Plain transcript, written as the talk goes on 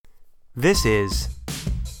This is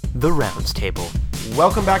The Rounds Table.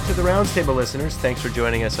 Welcome back to The Rounds Table, listeners. Thanks for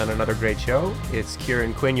joining us on another great show. It's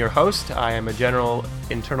Kieran Quinn, your host. I am a general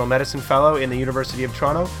internal medicine fellow in the University of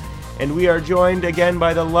Toronto, and we are joined again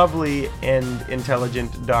by the lovely and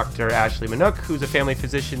intelligent Dr. Ashley Manook, who's a family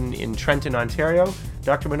physician in Trenton, Ontario.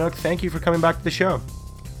 Dr. Manook, thank you for coming back to the show.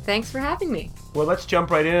 Thanks for having me. Well, let's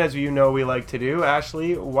jump right in, as you know we like to do.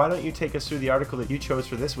 Ashley, why don't you take us through the article that you chose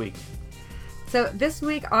for this week? So this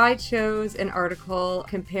week I chose an article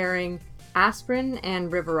comparing aspirin and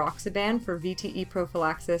rivaroxaban for VTE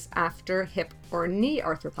prophylaxis after hip or knee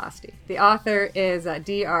arthroplasty. The author is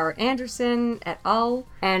D.R. Anderson et al.,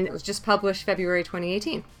 and it was just published February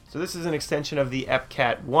 2018. So this is an extension of the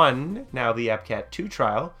EPCAT-1, now the EPCAT-2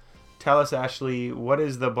 trial. Tell us, Ashley, what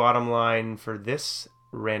is the bottom line for this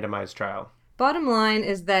randomized trial? Bottom line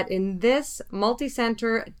is that in this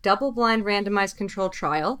multi-center, double-blind randomized controlled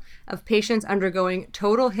trial of patients undergoing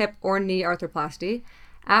total hip or knee arthroplasty,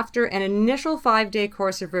 after an initial 5-day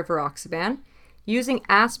course of rivaroxaban, using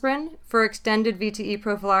aspirin for extended VTE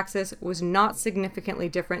prophylaxis was not significantly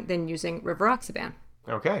different than using rivaroxaban.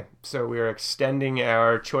 Okay, so we are extending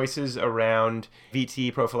our choices around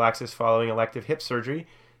VTE prophylaxis following elective hip surgery.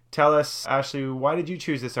 Tell us, Ashley, why did you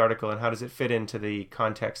choose this article and how does it fit into the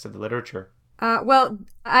context of the literature? Well,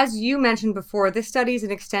 as you mentioned before, this study is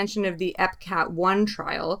an extension of the EPCAT-1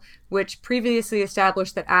 trial, which previously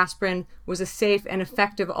established that aspirin was a safe and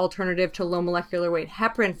effective alternative to low molecular weight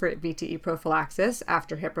heparin for VTE prophylaxis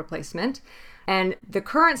after hip replacement. And the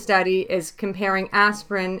current study is comparing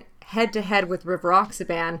aspirin head-to-head with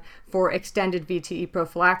rivaroxaban for extended VTE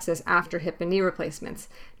prophylaxis after hip and knee replacements.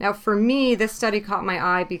 Now, for me, this study caught my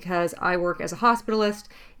eye because I work as a hospitalist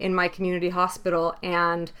in my community hospital,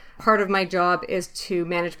 and part of my job is to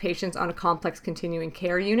manage patients on a complex continuing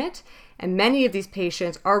care unit. And many of these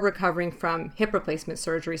patients are recovering from hip replacement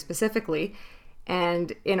surgery specifically.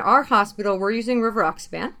 And in our hospital, we're using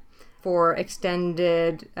rivaroxaban for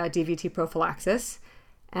extended DVT prophylaxis.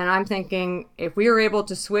 And I'm thinking if we were able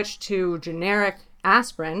to switch to generic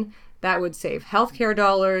aspirin, that would save healthcare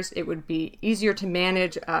dollars. It would be easier to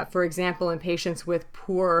manage, for example, in patients with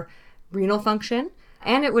poor renal function.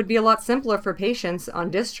 And it would be a lot simpler for patients on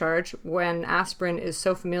discharge when aspirin is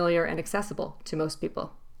so familiar and accessible to most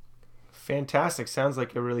people. Fantastic. Sounds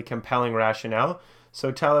like a really compelling rationale. So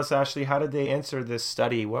tell us, Ashley, how did they answer this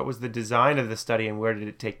study? What was the design of the study and where did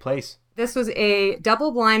it take place? This was a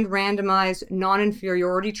double-blind randomized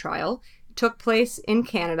non-inferiority trial. It took place in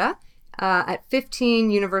Canada at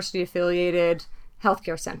 15 university-affiliated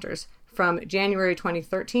healthcare centers from January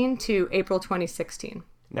 2013 to April 2016.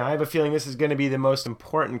 Now, I have a feeling this is going to be the most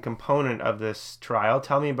important component of this trial.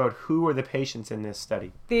 Tell me about who were the patients in this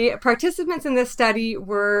study. The participants in this study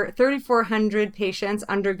were 3,400 patients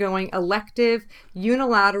undergoing elective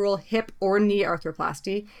unilateral hip or knee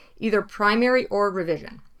arthroplasty, either primary or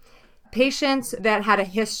revision. Patients that had a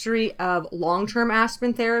history of long-term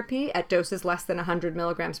aspirin therapy at doses less than 100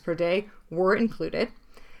 milligrams per day were included.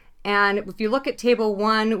 And if you look at Table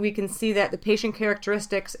 1, we can see that the patient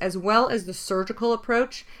characteristics, as well as the surgical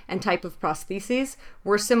approach and type of prostheses,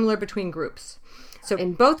 were similar between groups. So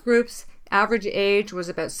in both groups, average age was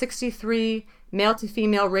about 63, male to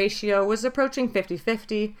female ratio was approaching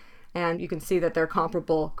 50-50, and you can see that they're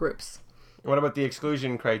comparable groups. What about the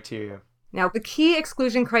exclusion criteria? Now, the key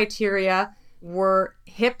exclusion criteria were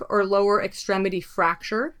hip or lower extremity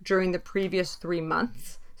fracture during the previous 3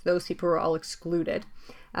 months. So those people were all excluded,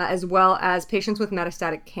 as well as patients with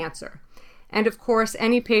metastatic cancer. And of course,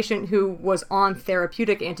 any patient who was on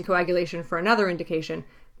therapeutic anticoagulation for another indication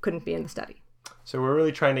couldn't be in the study. So we're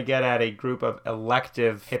really trying to get at a group of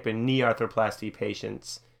elective hip and knee arthroplasty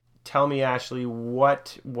patients. Tell me, Ashley,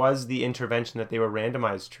 what was the intervention that they were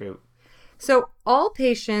randomized to? So all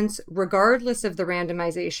patients, regardless of the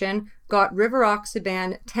randomization, got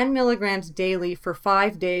rivaroxaban 10 milligrams daily for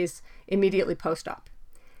 5 days immediately post-op.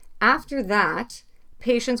 After that,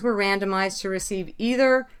 patients were randomized to receive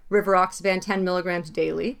either rivaroxaban 10 milligrams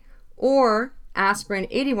daily or aspirin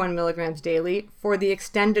 81 milligrams daily for the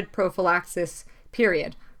extended prophylaxis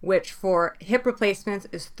period, which for hip replacements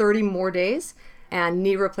is 30 more days and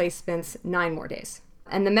knee replacements 9 more days.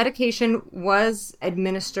 And the medication was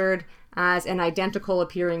administered as an identical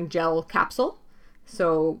appearing gel capsule.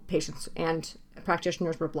 So patients and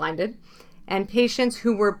practitioners were blinded. And patients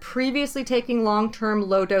who were previously taking long-term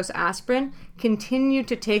low-dose aspirin continued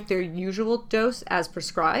to take their usual dose as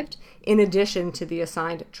prescribed, in addition to the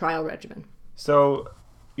assigned trial regimen. So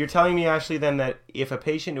you're telling me, Ashley, then that if a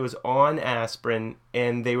patient was on aspirin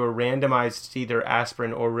and they were randomized to either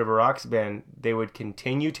aspirin or rivaroxaban, they would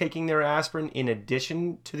continue taking their aspirin in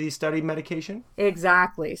addition to the studied medication?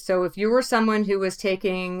 Exactly. So if you were someone who was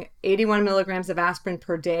taking 81 milligrams of aspirin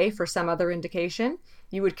per day for some other indication,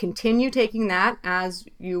 you would continue taking that as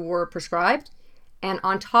you were prescribed. And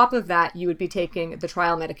on top of that, you would be taking the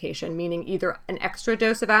trial medication, meaning either an extra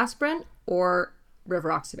dose of aspirin or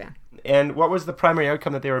rivaroxaban. And what was the primary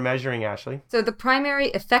outcome that they were measuring, Ashley? So the primary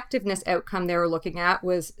effectiveness outcome they were looking at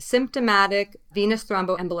was symptomatic venous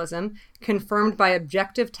thromboembolism confirmed by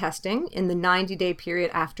objective testing in the 90-day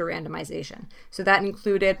period after randomization. So that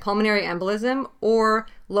included pulmonary embolism or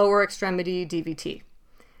lower extremity DVT.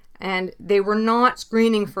 And they were not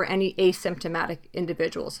screening for any asymptomatic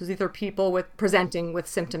individuals. So these are people presenting with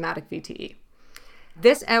symptomatic VTE.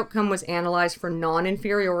 This outcome was analyzed for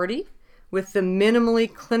non-inferiority, with the minimally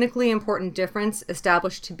clinically important difference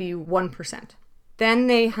established to be 1%. Then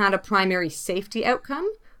they had a primary safety outcome,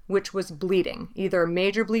 which was bleeding, either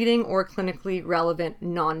major bleeding or clinically relevant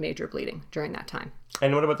non-major bleeding during that time.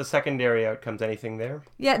 And what about the secondary outcomes? Anything there?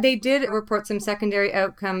 Yeah, they did report some secondary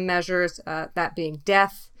outcome measures, that being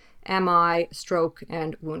death, MI, stroke,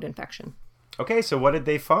 and wound infection. Okay, so what did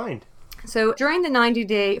they find? So during the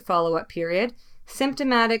 90-day follow-up period,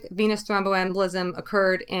 symptomatic venous thromboembolism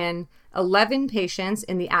occurred in 11 patients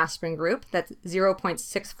in the aspirin group, that's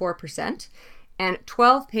 0.64%, and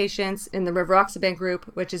 12 patients in the rivaroxaban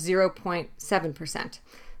group, which is 0.7%.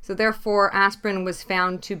 So therefore, aspirin was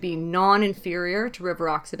found to be non-inferior to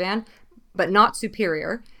rivaroxaban, but not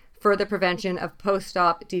superior for the prevention of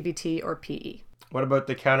post-op DVT or PE. What about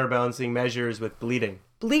the counterbalancing measures with bleeding?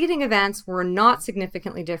 Bleeding events were not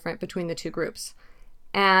significantly different between the two groups.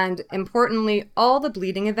 And importantly, all the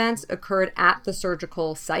bleeding events occurred at the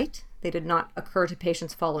surgical site. They did not occur to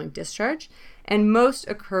patients following discharge, and most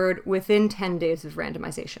occurred within 10 days of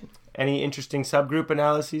randomization. Any interesting subgroup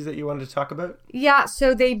analyses that you wanted to talk about? Yeah,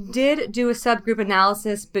 so they did do a subgroup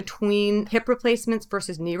analysis between hip replacements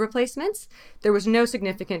versus knee replacements. There was no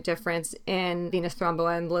significant difference in venous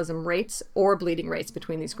thromboembolism rates or bleeding rates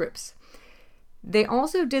between these groups. They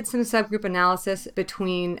also did some subgroup analysis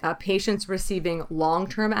between patients receiving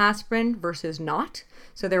long-term aspirin versus not.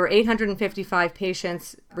 So there were 855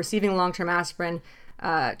 patients receiving long-term aspirin,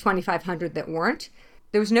 2,500 that weren't.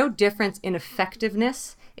 There was no difference in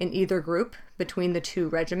effectiveness in either group between the two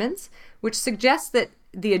regimens, which suggests that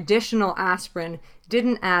the additional aspirin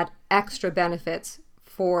didn't add extra benefits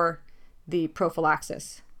for the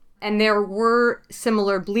prophylaxis. And there were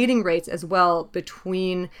similar bleeding rates as well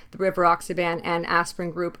between the rivaroxaban and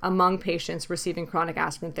aspirin group among patients receiving chronic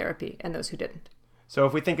aspirin therapy and those who didn't. So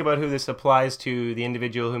if we think about who this applies to, the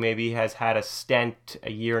individual who maybe has had a stent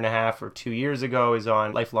a year and a half or 2 years ago is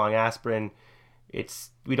on lifelong aspirin,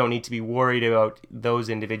 we don't need to be worried about those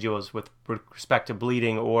individuals with respect to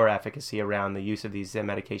bleeding or efficacy around the use of these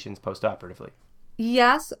medications post-operatively.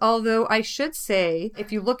 Yes, although I should say,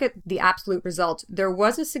 if you look at the absolute result, there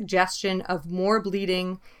was a suggestion of more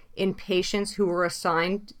bleeding in patients who were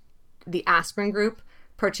assigned the aspirin group,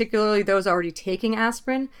 particularly those already taking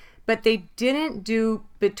aspirin, but they didn't do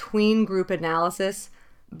between group analysis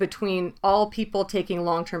between all people taking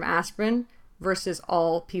long-term aspirin versus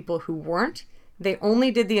all people who weren't. They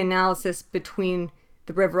only did the analysis between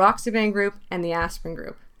the rivaroxaban group and the aspirin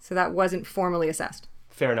group, so that wasn't formally assessed.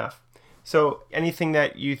 Fair enough. So anything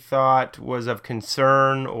that you thought was of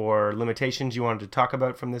concern or limitations you wanted to talk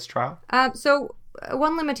about from this trial? So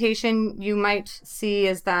one limitation you might see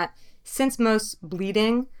is that since most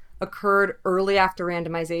bleeding occurred early after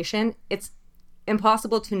randomization, it's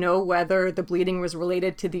impossible to know whether the bleeding was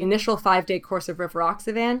related to the initial 5-day course of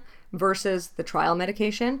rivaroxaban versus the trial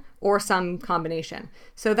medication or some combination.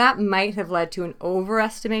 So that might have led to an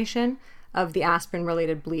overestimation of the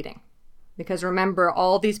aspirin-related bleeding. Because remember,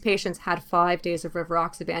 all these patients had 5 days of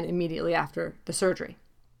rivaroxaban immediately after the surgery.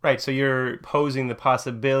 Right, so you're posing the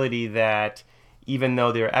possibility that even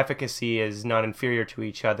though their efficacy is not inferior to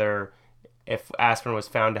each other, if aspirin was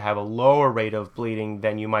found to have a lower rate of bleeding,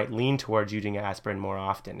 then you might lean towards using aspirin more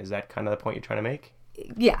often. Is that kind of the point you're trying to make?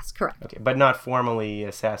 Yes, correct. Okay, but not formally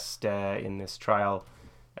assessed in this trial,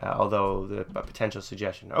 although a potential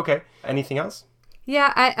suggestion. Okay, anything else?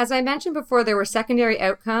 Yeah, as I mentioned before, there were secondary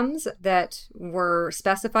outcomes that were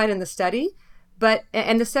specified in the study,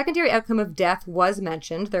 and the secondary outcome of death was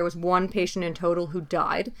mentioned. There was one patient in total who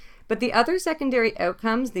died, but the other secondary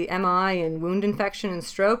outcomes, the MI and wound infection and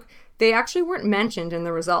stroke, they actually weren't mentioned in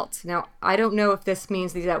the results. Now, I don't know if this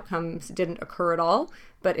means these outcomes didn't occur at all,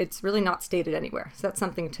 but it's really not stated anywhere. So that's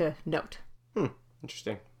something to note.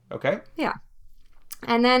 Interesting. Okay. Yeah.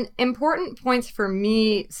 And then important points for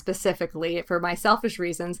me specifically, for my selfish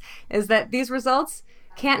reasons, is that these results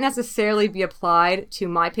can't necessarily be applied to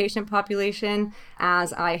my patient population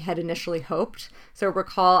as I had initially hoped. So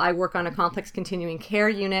recall, I work on a complex continuing care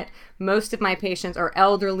unit. Most of my patients are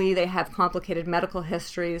elderly. They have complicated medical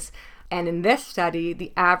histories. And in this study,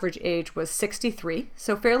 the average age was 63,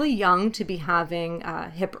 so fairly young to be having a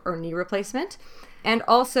hip or knee replacement. And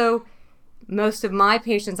also, most of my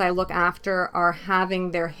patients I look after are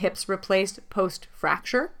having their hips replaced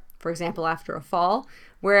post-fracture, for example, after a fall.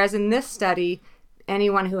 Whereas in this study,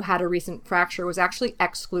 anyone who had a recent fracture was actually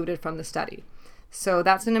excluded from the study. So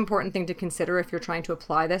that's an important thing to consider if you're trying to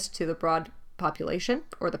apply this to the broad population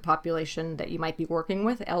or the population that you might be working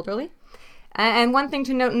with, elderly. And one thing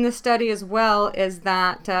to note in this study as well is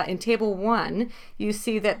that in Table 1, you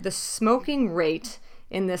see that the smoking rate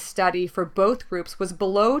in this study for both groups was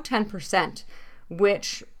below 10%,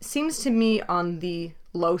 which seems to me on the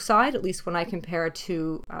low side, at least when I compare it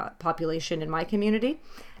to population in my community.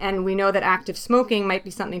 And we know that active smoking might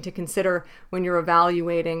be something to consider when you're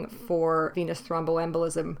evaluating for venous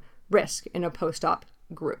thromboembolism risk in a post-op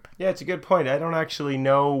group. Yeah, it's a good point. I don't actually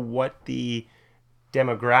know what the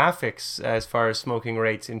demographics as far as smoking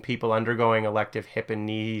rates in people undergoing elective hip and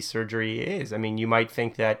knee surgery is. I mean, you might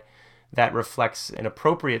think that that reflects an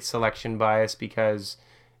appropriate selection bias because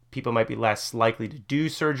people might be less likely to do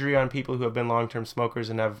surgery on people who have been long-term smokers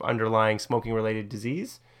and have underlying smoking-related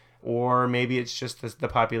disease, or maybe it's just the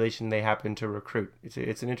population they happen to recruit.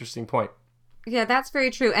 It's an interesting point. Yeah, that's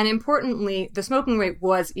very true. And importantly, the smoking rate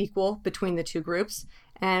was equal between the two groups,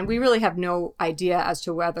 and we really have no idea as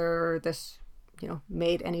to whether this,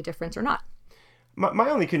 made any difference or not. My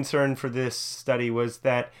only concern for this study was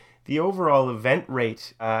that the overall event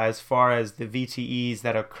rate, as far as the VTEs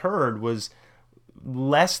that occurred, was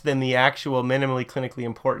less than the actual minimally clinically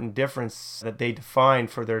important difference that they defined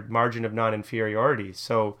for their margin of non-inferiority.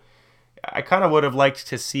 So I kind of would have liked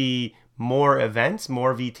to see more events,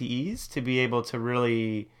 more VTEs, to be able to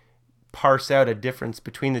really parse out a difference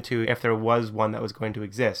between the two if there was one that was going to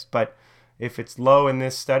exist. But if it's low in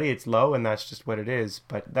this study, it's low, and that's just what it is.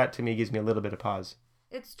 But that to me gives me a little bit of pause.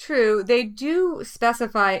 It's true. They do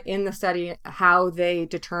specify in the study how they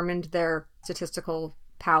determined their statistical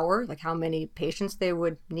power, like how many patients they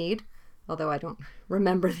would need, although I don't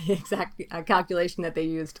remember the exact calculation that they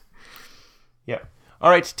used. Yeah. All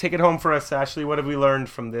right, take it home for us, Ashley. What have we learned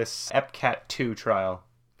from this EPCAT-2 trial?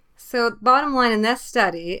 So bottom line in this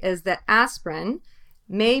study is that aspirin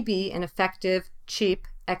may be an effective, cheap,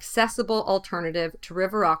 accessible alternative to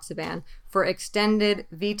rivaroxaban for extended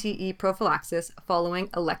VTE prophylaxis following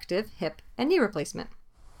elective hip and knee replacement.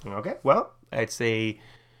 Okay, well, it's a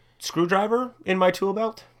screwdriver in my tool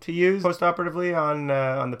belt to use post-operatively on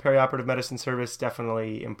the perioperative medicine service.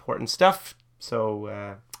 Definitely important stuff.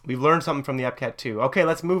 So we've learned something from the EPCAT-2. Okay,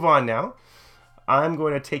 let's move on now. I'm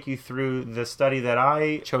going to take you through the study that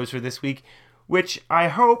I chose for this week, which I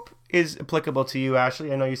hope is applicable to you,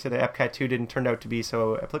 Ashley. I know you said that EPCAT-2 didn't turn out to be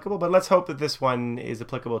so applicable, but let's hope that this one is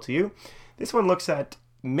applicable to you. This one looks at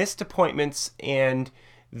missed appointments and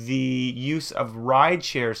the use of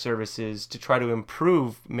rideshare services to try to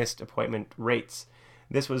improve missed appointment rates.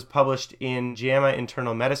 This was published in JAMA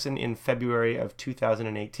Internal Medicine in February of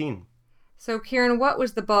 2018. So, Kieran, what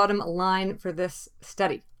was the bottom line for this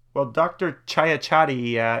study? Well, Dr.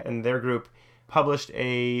 Chayachati and their group published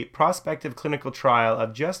a prospective clinical trial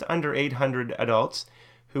of just under 800 adults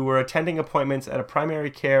who were attending appointments at a primary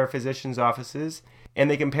care physician's offices, and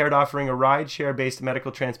they compared offering a rideshare-based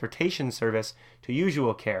medical transportation service to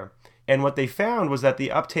usual care. And what they found was that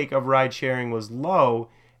the uptake of ride-sharing was low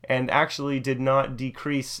and actually did not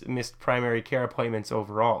decrease missed primary care appointments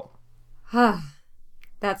overall.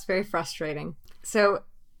 That's very frustrating. So,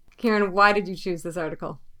 Kieran, why did you choose this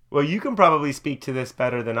article? Well, you can probably speak to this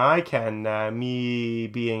better than I can, me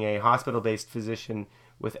being a hospital-based physician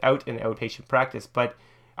without an outpatient practice. But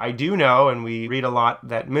I do know, and we read a lot,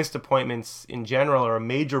 that missed appointments in general are a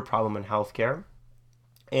major problem in healthcare.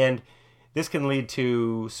 And this can lead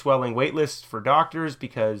to swelling wait lists for doctors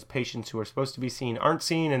because patients who are supposed to be seen aren't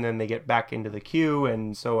seen, and then they get back into the queue,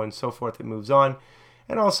 and so on and so forth. It moves on.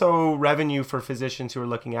 And also revenue for physicians who are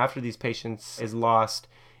looking after these patients is lost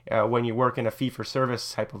when you work in a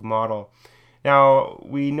fee-for-service type of model. Now,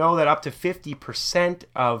 we know that up to 50%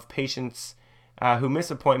 of patients who miss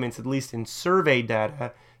appointments, at least in survey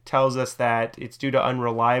data, tells us that it's due to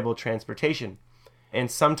unreliable transportation. And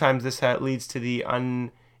sometimes this leads to the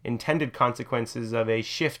unintended consequences of a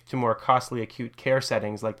shift to more costly acute care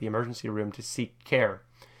settings like the emergency room to seek care.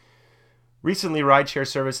 Recently, rideshare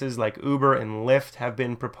services like Uber and Lyft have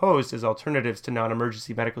been proposed as alternatives to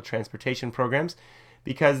non-emergency medical transportation programs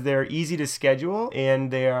because they're easy to schedule and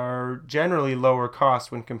they are generally lower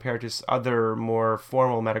cost when compared to other more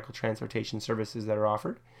formal medical transportation services that are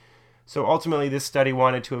offered. So ultimately, this study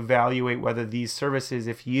wanted to evaluate whether these services,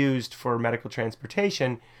 if used for medical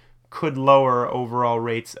transportation, could lower overall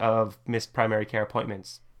rates of missed primary care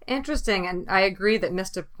appointments. Interesting, and I agree that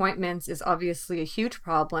missed appointments is obviously a huge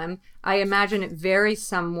problem. I imagine it varies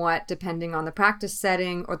somewhat depending on the practice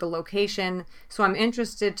setting or the location. So I'm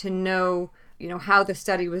interested to know, how the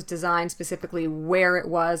study was designed, specifically where it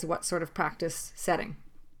was, what sort of practice setting.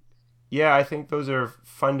 Yeah, I think those are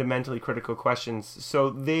fundamentally critical questions. So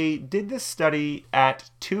they did this study at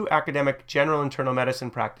 2 academic general internal medicine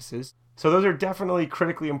practices. So those are definitely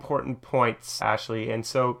critically important points, Ashley. And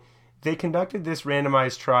so they conducted this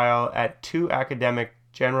randomized trial at 2 academic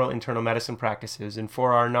general internal medicine practices. And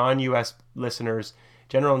for our non-US listeners,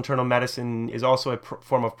 general internal medicine is also a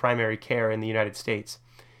form of primary care in the United States.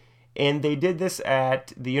 And they did this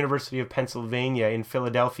at the University of Pennsylvania in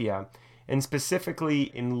Philadelphia, and specifically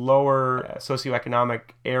in lower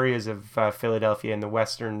socioeconomic areas of Philadelphia in the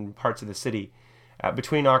western parts of the city,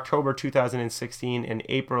 between October 2016 and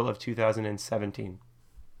April of 2017.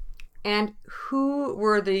 And who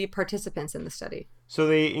were the participants in the study? So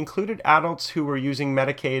they included adults who were using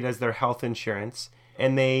Medicaid as their health insurance,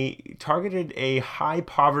 and they targeted a high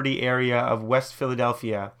poverty area of West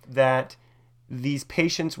Philadelphia that these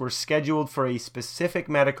patients were scheduled for a specific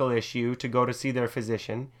medical issue to go to see their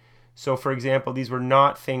physician. So, for example, these were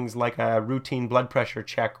not things like a routine blood pressure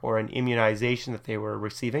check or an immunization that they were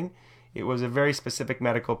receiving. It was a very specific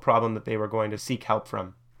medical problem that they were going to seek help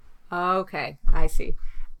from. Okay, I see.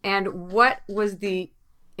 And what was the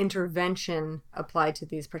intervention applied to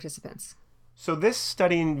these participants? So this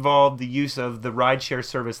study involved the use of the rideshare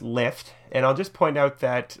service Lyft. And I'll just point out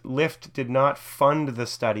that Lyft did not fund the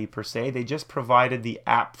study per se. They just provided the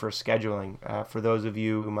app for scheduling for those of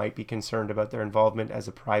you who might be concerned about their involvement as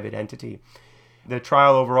a private entity. The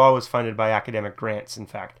trial overall was funded by academic grants, in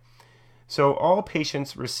fact. So all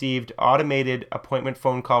patients received automated appointment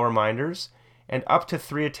phone call reminders, and up to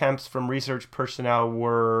 3 attempts from research personnel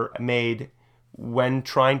were made when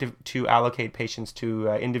trying to allocate patients to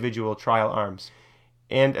individual trial arms.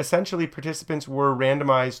 And essentially, participants were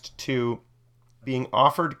randomized to being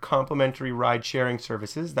offered complimentary ride-sharing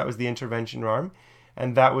services. That was the intervention arm,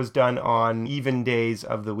 and that was done on even days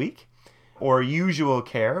of the week. Or usual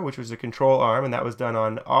care, which was a control arm, and that was done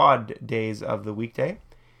on odd days of the weekday.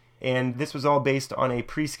 And this was all based on a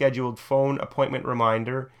pre-scheduled phone appointment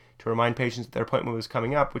reminder to remind patients that their appointment was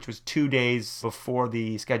coming up, which was 2 days before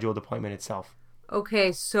the scheduled appointment itself.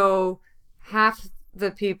 Okay, so half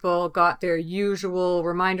the people got their usual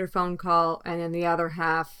reminder phone call, and then the other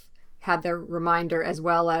half had their reminder as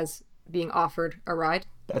well as being offered a ride?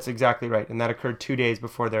 That's exactly right, and that occurred 2 days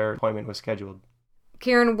before their appointment was scheduled.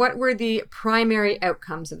 Kieran, what were the primary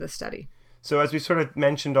outcomes of the study? So as we sort of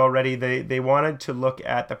mentioned already, they wanted to look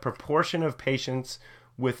at the proportion of patients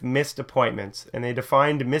with missed appointments, and they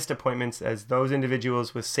defined missed appointments as those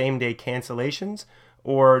individuals with same-day cancellations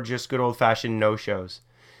or just good old-fashioned no-shows.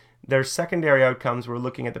 Their secondary outcomes were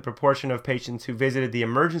looking at the proportion of patients who visited the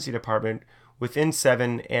emergency department within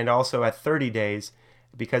 7 and also at 30 days,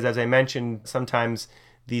 because as I mentioned, sometimes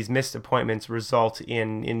these missed appointments result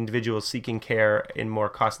in individuals seeking care in more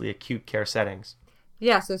costly acute care settings.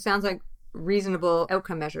 Yeah, so it sounds like reasonable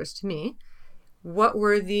outcome measures to me. What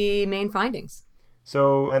were the main findings?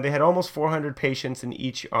 So they had almost 400 patients in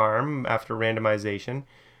each arm after randomization.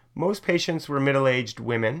 Most patients were middle-aged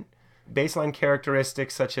women. Baseline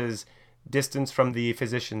characteristics such as distance from the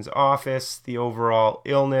physician's office, the overall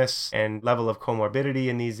illness and level of comorbidity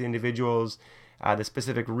in these individuals, the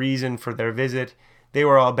specific reason for their visit, they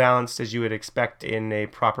were all balanced as you would expect in a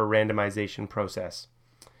proper randomization process.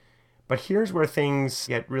 But here's where things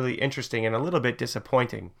get really interesting and a little bit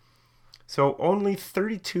disappointing. So only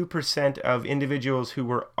 32% of individuals who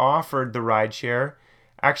were offered the rideshare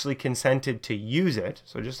actually consented to use it,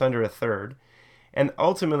 so just under a third. And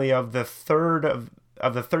ultimately, of the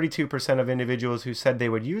 32% of individuals who said they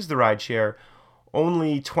would use the rideshare,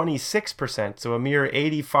 only 26%, so a mere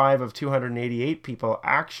 85 of 288 people,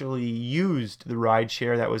 actually used the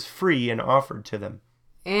rideshare that was free and offered to them.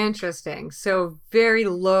 Interesting. So very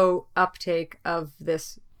low uptake of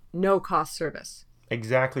this no-cost service.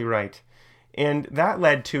 Exactly right. And that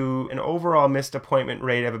led to an overall missed appointment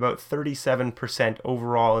rate of about 37%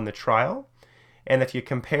 overall in the trial. And if you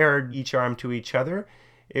compared each arm to each other,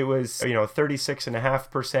 it was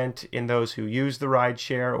 36.5% in those who used the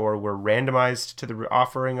rideshare or were randomized to the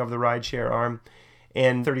offering of the rideshare arm,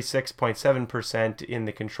 and 36.7% in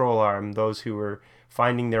the control arm, those who were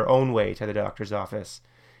finding their own way to the doctor's office.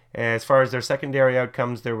 As far as their secondary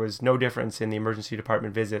outcomes, there was no difference in the emergency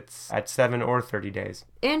department visits at 7 or 30 days.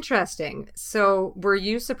 Interesting. So were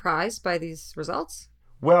you surprised by these results?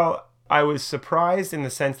 Well, I was surprised in the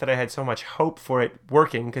sense that I had so much hope for it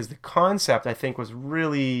working, because the concept, I think, was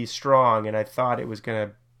really strong, and I thought it was going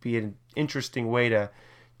to be an interesting way to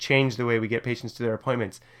change the way we get patients to their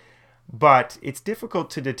appointments. But it's difficult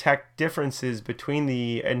to detect differences between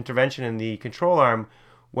the intervention and the control arm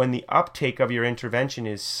when the uptake of your intervention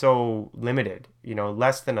is so limited.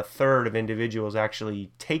 Less than a third of individuals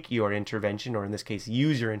actually take your intervention, or in this case,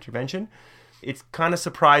 use your intervention. It's kind of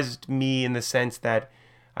surprised me in the sense that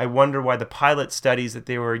I wonder why the pilot studies that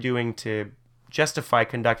they were doing to justify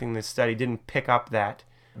conducting this study didn't pick up that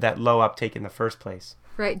low uptake in the first place.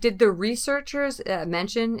 Right. Did the researchers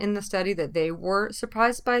mention in the study that they were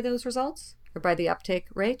surprised by those results, or by the uptake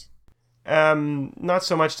rate? Not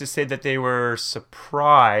so much to say that they were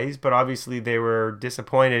surprised, but obviously they were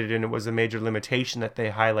disappointed, and it was a major limitation that they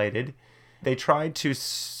highlighted. They tried to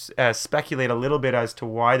speculate a little bit as to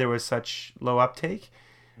why there was such low uptake.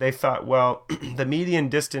 They thought, well, the median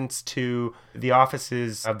distance to the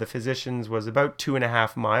offices of the physicians was about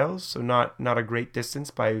 2.5 miles, so not a great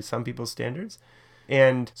distance by some people's standards.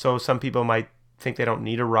 And so some people might think they don't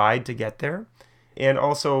need a ride to get there. And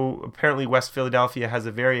also, apparently, West Philadelphia has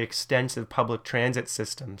a very extensive public transit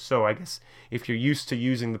system. So I guess if you're used to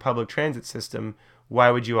using the public transit system, why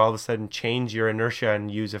would you all of a sudden change your inertia and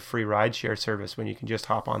use a free rideshare service when you can just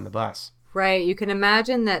hop on the bus? Right. You can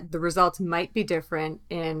imagine that the results might be different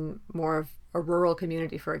in more of a rural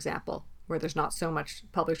community, for example, where there's not so much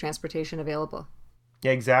public transportation available.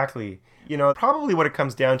 Yeah, exactly. Probably what it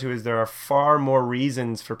comes down to is there are far more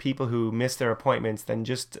reasons for people who miss their appointments than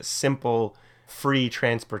just simple free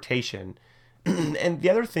transportation. And the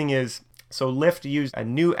other thing is, so Lyft used a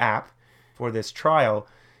new app for this trial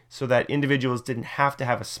so that individuals didn't have to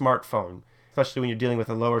have a smartphone, especially when you're dealing with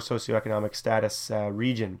a lower socioeconomic status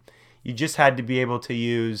region. You just had to be able to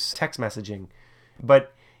use text messaging.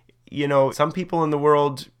 But, some people in the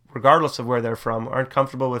world, regardless of where they're from, aren't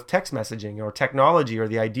comfortable with text messaging or technology or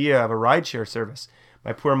the idea of a rideshare service.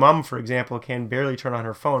 My poor mom, for example, can barely turn on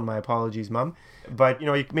her phone. My apologies, Mom. But,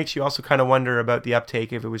 it makes you also kind of wonder about the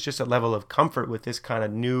uptake if it was just a level of comfort with this kind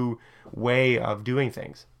of new way of doing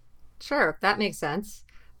things. Sure, that makes sense.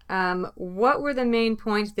 What were the main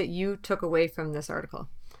points that you took away from this article?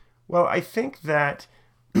 Well, I think that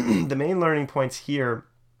the main learning points here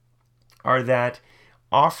are that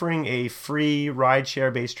offering a free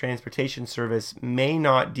rideshare-based transportation service may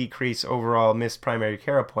not decrease overall missed primary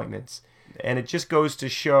care appointments. And it just goes to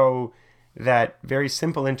show that very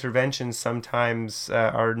simple interventions sometimes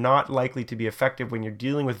are not likely to be effective when you're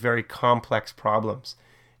dealing with very complex problems.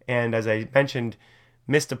 And as I mentioned,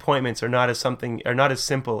 missed appointments are not as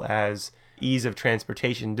simple as ease of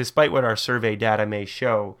transportation, despite what our survey data may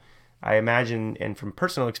show. I imagine, and from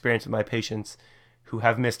personal experience with my patients who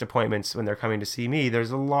have missed appointments when they're coming to see me, there's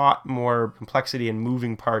a lot more complexity and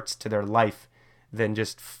moving parts to their life than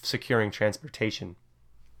just securing transportation.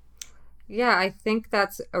 Yeah, I think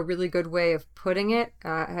that's a really good way of putting it.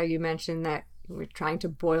 How you mentioned that we're trying to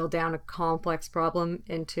boil down a complex problem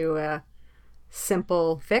into a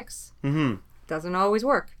simple fix. Doesn't always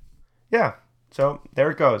work. Yeah, so there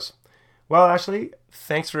it goes. Well, Ashley,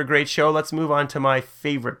 thanks for a great show. Let's move on to my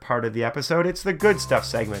favorite part of the episode. It's the good stuff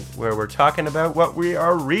segment, where we're talking about what we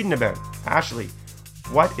are reading about. Ashley,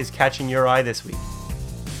 what is catching your eye this week?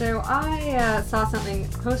 So I saw something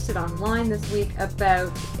posted online this week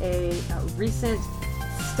about a recent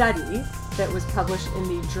study that was published in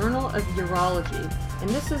the Journal of Urology, and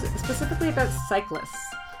this is specifically about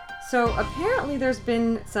cyclists. So apparently there's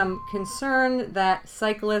been some concern that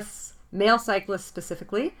cyclists, male cyclists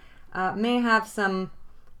specifically, may have some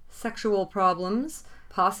sexual problems,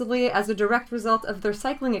 possibly as a direct result of their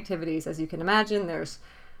cycling activities. As you can imagine, there's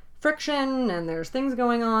friction and there's things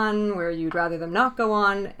going on where you'd rather them not go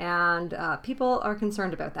on, and people are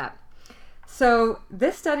concerned about that. So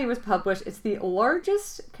this study was published. It's the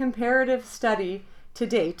largest comparative study to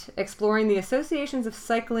date exploring the associations of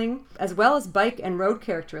cycling as well as bike and road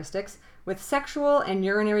characteristics with sexual and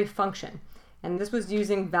urinary function. And this was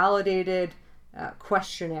using validated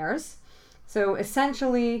questionnaires. So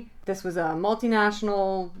essentially, this was a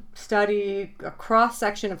multinational study, a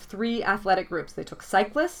cross-section of 3 athletic groups. They took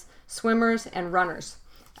cyclists, swimmers, and runners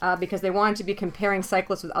because they wanted to be comparing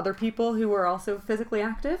cyclists with other people who were also physically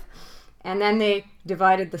active. And then they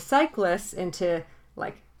divided the cyclists into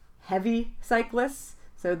like heavy cyclists,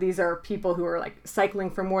 So these are people who are like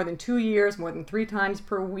cycling for more than 2 years, more than 3 times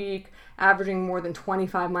per week, averaging more than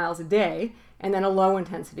 25 miles a day, and then a low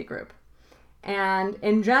intensity group. And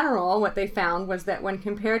in general, what they found was that when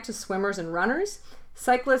compared to swimmers and runners,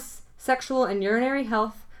 cyclists' sexual and urinary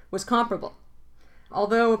health was comparable,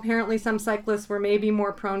 although apparently some cyclists were maybe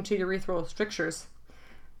more prone to urethral strictures.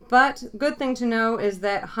 But good thing to know is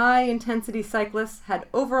that high-intensity cyclists had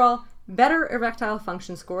overall better erectile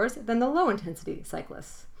function scores than the low-intensity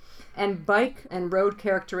cyclists. And bike and road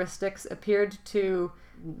characteristics appeared to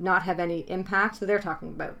not have any impact. So they're talking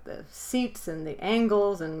about the seats and the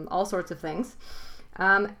angles and all sorts of things.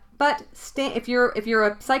 But if you're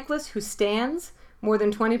a cyclist who stands more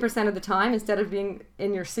than 20% of the time instead of being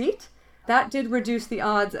in your seat, that did reduce the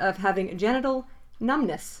odds of having genital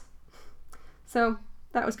numbness. So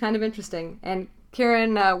that was kind of interesting. And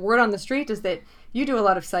Kieran, word on the street is that you do a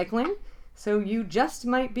lot of cycling, so you just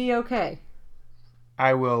might be okay.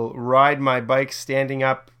 I will ride my bike standing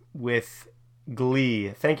up with glee.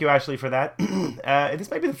 Thank you, Ashley, for that.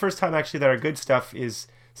 This might be the first time, actually, that our good stuff is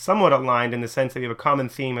somewhat aligned in the sense that we have a common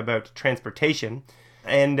theme about transportation.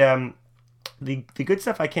 And the good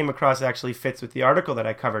stuff I came across actually fits with the article that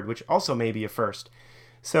I covered, which also may be a first.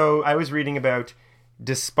 So I was reading about,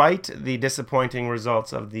 despite the disappointing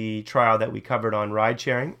results of the trial that we covered on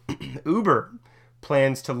ride-sharing, Uber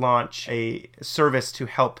plans to launch a service to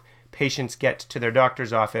help patients get to their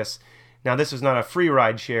doctor's office. Now, this is not a free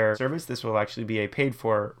ride-share service. This will actually be a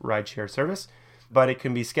paid-for ride-share service, but it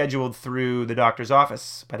can be scheduled through the doctor's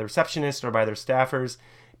office by the receptionist or by their staffers.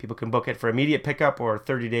 People can book it for immediate pickup or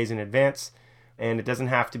 30 days in advance, and it doesn't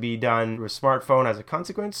have to be done with a smartphone as a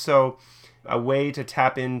consequence. So a way to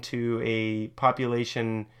tap into a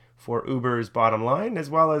population for Uber's bottom line, as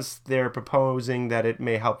well as they're proposing that it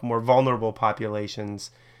may help more vulnerable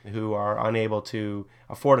populations who are unable to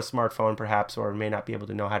afford a smartphone perhaps, or may not be able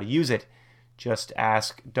to know how to use it. Just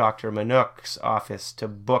ask Dr. Manook's office to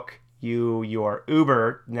book you your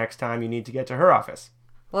Uber next time you need to get to her office.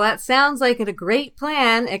 Well, that sounds like a great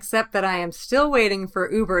plan, except that I am still waiting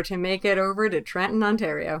for Uber to make it over to Trenton,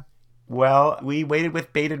 Ontario. Well, we waited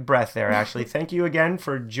with bated breath there, Ashley. Thank you again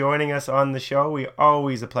for joining us on the show.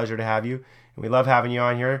 Always a pleasure to have you, and we love having you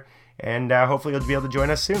on here, and hopefully you'll be able to join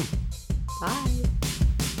us soon. Bye.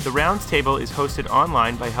 The Rounds Table is hosted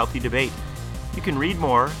online by Healthy Debate. You can read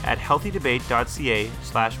more at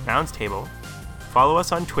healthydebate.ca/roundstable, follow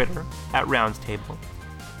us on Twitter @roundstable,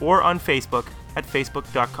 or on Facebook at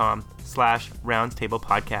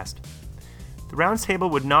facebook.com/roundstablepodcast. The Rounds Table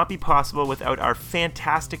would not be possible without our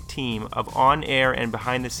fantastic team of on-air and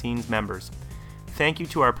behind-the-scenes members. Thank you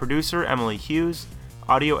to our producer, Emily Hughes,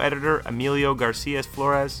 audio editor, Emilio Garcia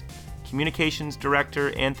Flores, communications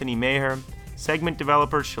director, Anthony Maher, segment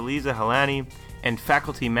developer, Shaliza Halani, and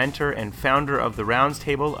faculty mentor and founder of The Rounds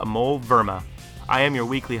Table, Amol Verma. I am your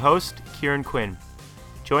weekly host, Kieran Quinn.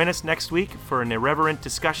 Join us next week for an irreverent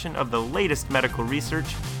discussion of the latest medical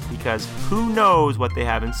research, because who knows what they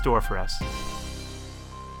have in store for us.